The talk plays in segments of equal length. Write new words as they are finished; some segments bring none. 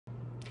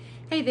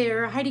Hey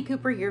there, Heidi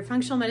Cooper here,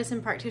 functional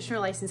medicine practitioner,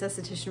 licensed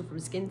esthetician from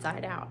Skin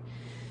Side Out.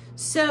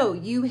 So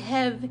you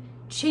have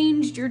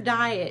changed your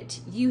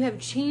diet, you have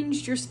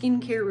changed your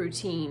skincare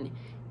routine,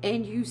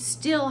 and you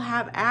still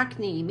have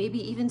acne, maybe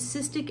even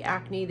cystic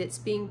acne that's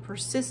being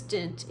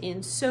persistent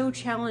and so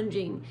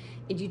challenging,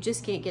 and you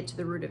just can't get to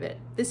the root of it.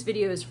 This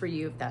video is for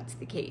you if that's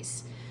the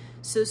case.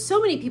 So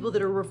many people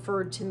that are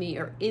referred to me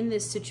are in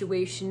this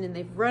situation, and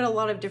they've read a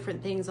lot of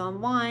different things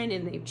online,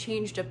 and they've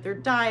changed up their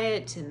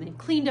diet and they've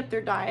cleaned up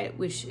their diet,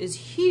 which is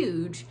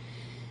huge.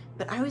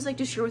 But I always like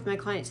to share with my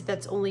clients that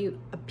that's only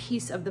a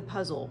piece of the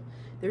puzzle.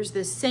 There's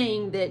this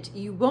saying that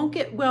you won't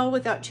get well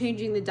without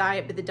changing the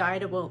diet, but the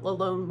diet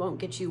alone won't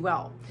get you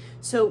well.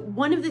 So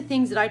one of the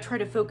things that I try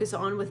to focus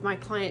on with my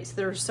clients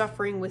that are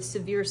suffering with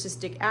severe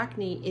cystic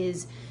acne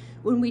is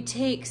when we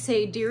take,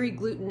 say, dairy,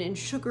 gluten, and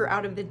sugar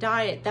out of the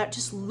diet, that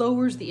just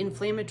lowers the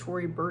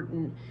inflammatory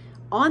burden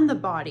on the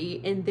body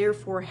and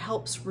therefore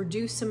helps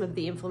reduce some of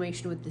the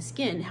inflammation with the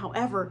skin.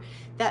 However,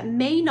 that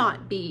may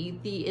not be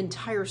the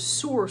entire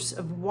source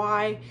of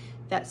why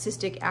that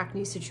cystic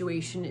acne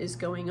situation is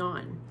going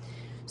on.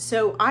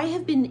 So I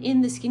have been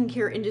in the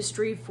skincare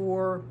industry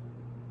for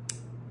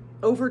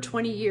over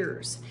 20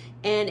 years.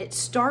 And it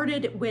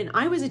started when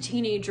I was a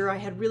teenager. I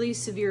had really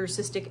severe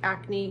cystic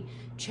acne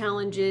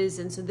challenges.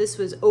 And so this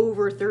was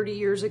over 30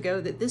 years ago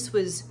that this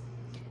was,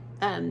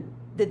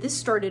 this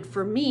started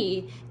for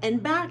me.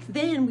 And back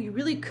then we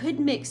really could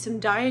make some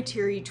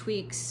dietary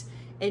tweaks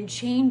and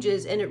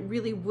changes, and it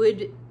really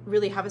would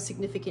have a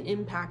significant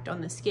impact on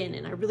the skin.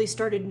 And I really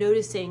started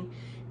noticing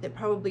that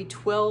probably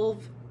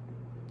 12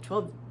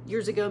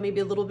 years ago, maybe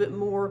a little bit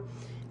more,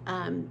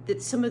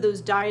 that some of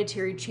those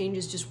dietary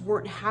changes just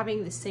weren't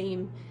having the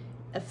same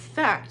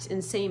effect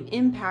and same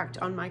impact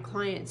on my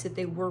clients that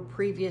they were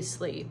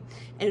previously.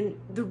 And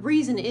the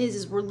reason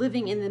is we're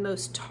living in the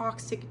most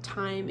toxic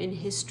time in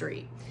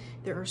history.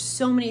 There are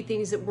so many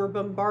things that we're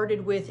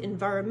bombarded with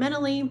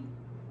environmentally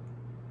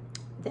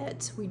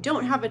that we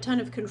don't have a ton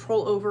of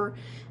control over.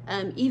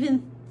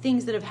 Even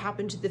things that have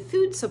happened to the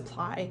food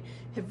supply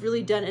have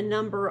really done a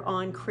number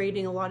on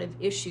creating a lot of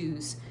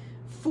issues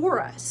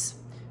for us.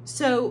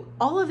 So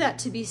all of that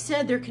to be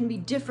said, there can be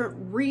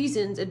different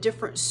reasons, a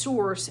different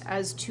source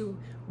as to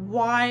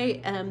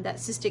why that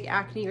cystic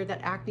acne or that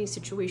acne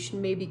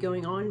situation may be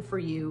going on for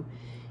you.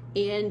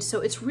 And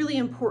so it's really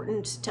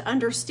important to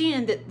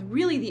understand that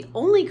really the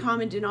only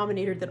common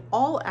denominator that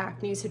all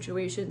acne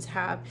situations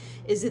have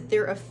is that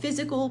they're a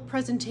physical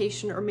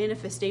presentation or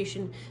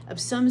manifestation of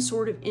some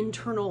sort of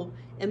internal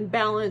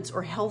imbalance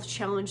or health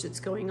challenge that's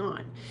going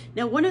on.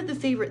 Now, one of the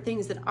favorite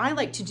things that I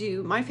like to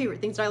do, my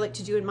favorite things that I like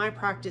to do in my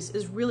practice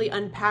is really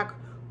unpack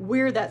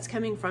where that's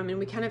coming from. And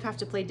we kind of have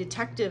to play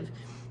detective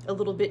a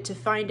little bit to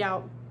find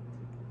out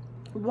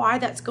why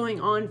that's going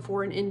on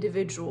for an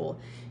individual.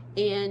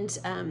 And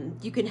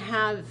you can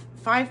have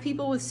 5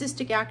 people with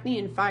cystic acne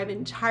and 5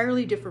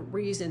 entirely different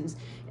reasons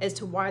as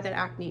to why that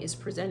acne is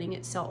presenting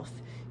itself.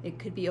 It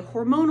could be a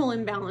hormonal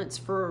imbalance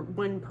for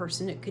one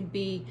person. It could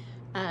be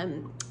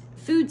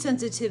food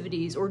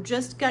sensitivities or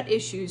just gut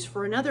issues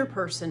for another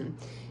person.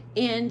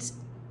 And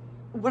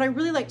what I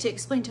really like to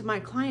explain to my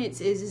clients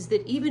is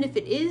that even if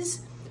it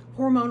is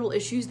hormonal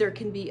issues, there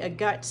can be a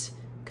gut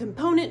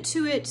component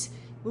to it.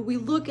 When we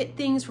look at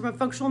things from a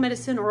functional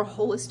medicine or a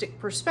holistic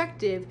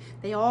perspective,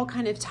 they all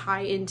kind of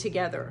tie in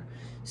together.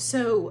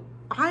 So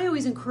I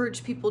always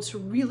encourage people to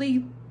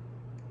really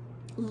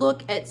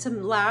look at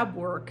some lab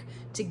work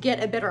to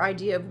get a better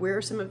idea of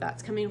where some of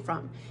that's coming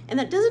from. And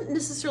that doesn't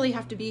necessarily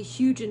have to be a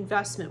huge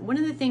investment. One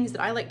of the things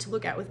that I like to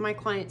look at with my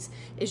clients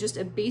is just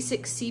a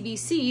basic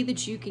CBC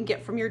that you can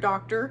get from your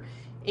doctor.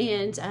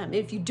 And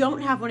if you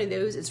don't have one of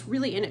those, it's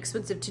really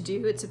inexpensive to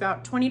do. It's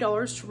about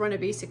 $20 to run a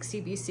basic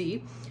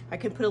CBC. I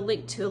can put a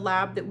link to a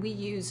lab that we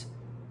use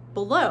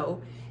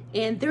below.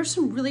 And there's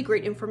some really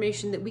great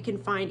information that we can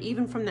find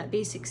even from that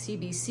basic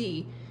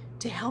CBC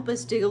to help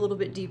us dig a little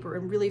bit deeper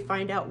and really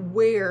find out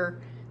where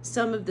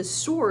some of the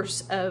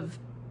source of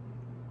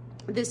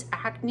this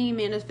acne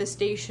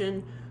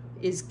manifestation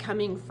is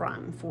coming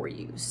from for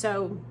you.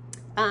 So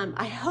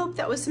I hope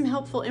that was some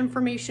helpful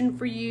information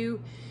for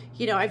you.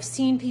 You know, I've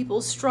seen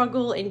people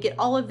struggle and get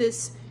all of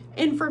this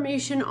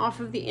information off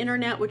of the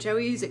internet, which I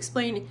always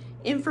explain,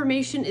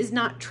 information is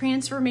not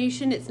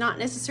transformation. It's not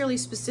necessarily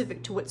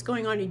specific to what's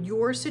going on in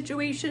your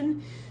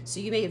situation. So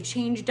you may have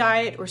changed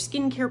diet or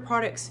skincare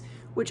products,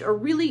 which are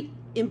really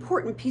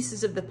important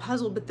pieces of the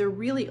puzzle, but they're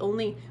really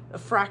only a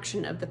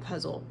fraction of the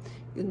puzzle.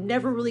 You'll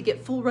never really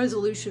get full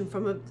resolution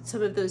from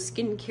some of those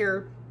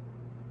skincare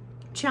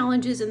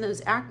challenges and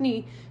those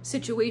acne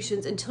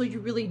situations until you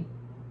really,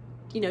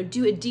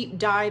 do a deep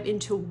dive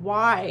into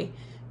why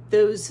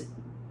those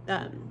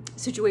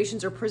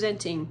situations are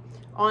presenting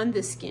on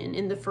the skin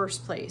in the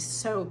first place.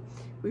 So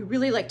we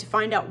really like to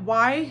find out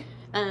why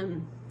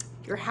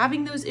you're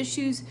having those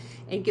issues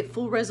and get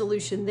full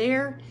resolution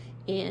there.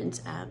 And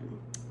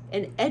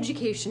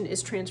education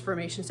is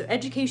transformation. So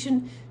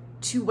education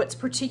to what's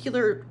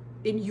particular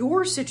in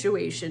your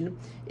situation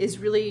is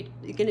really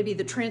going to be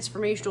the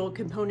transformational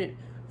component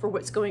for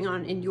what's going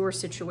on in your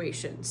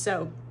situation.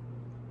 So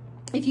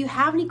If you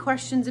have any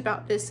questions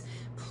about this,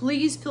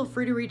 please feel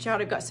free to reach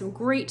out. I've got some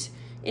great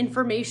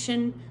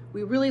information.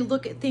 We really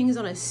look at things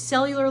on a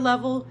cellular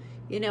level.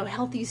 You know,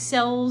 healthy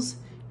cells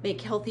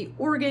make healthy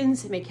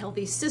organs, make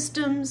healthy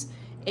systems.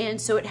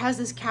 And so it has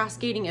this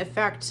cascading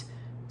effect,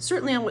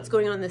 certainly on what's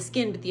going on in the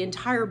skin, but the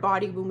entire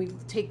body when we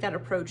take that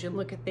approach and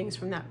look at things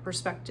from that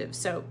perspective.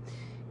 So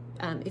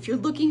if you're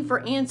looking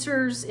for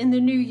answers in the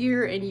new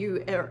year and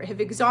you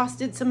have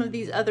exhausted some of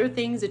these other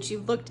things that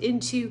you've looked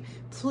into,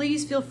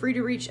 please feel free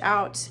to reach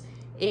out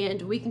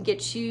and we can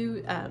get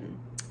you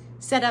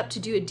set up to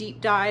do a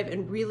deep dive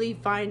and really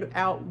find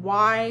out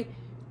why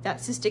that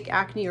cystic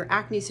acne or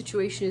acne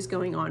situation is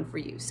going on for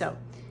you. So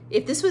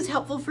if this was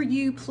helpful for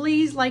you,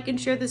 please like and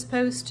share this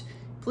post.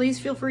 Please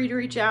feel free to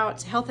reach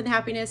out. Health and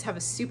happiness. Have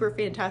a super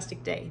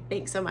fantastic day.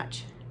 Thanks so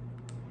much.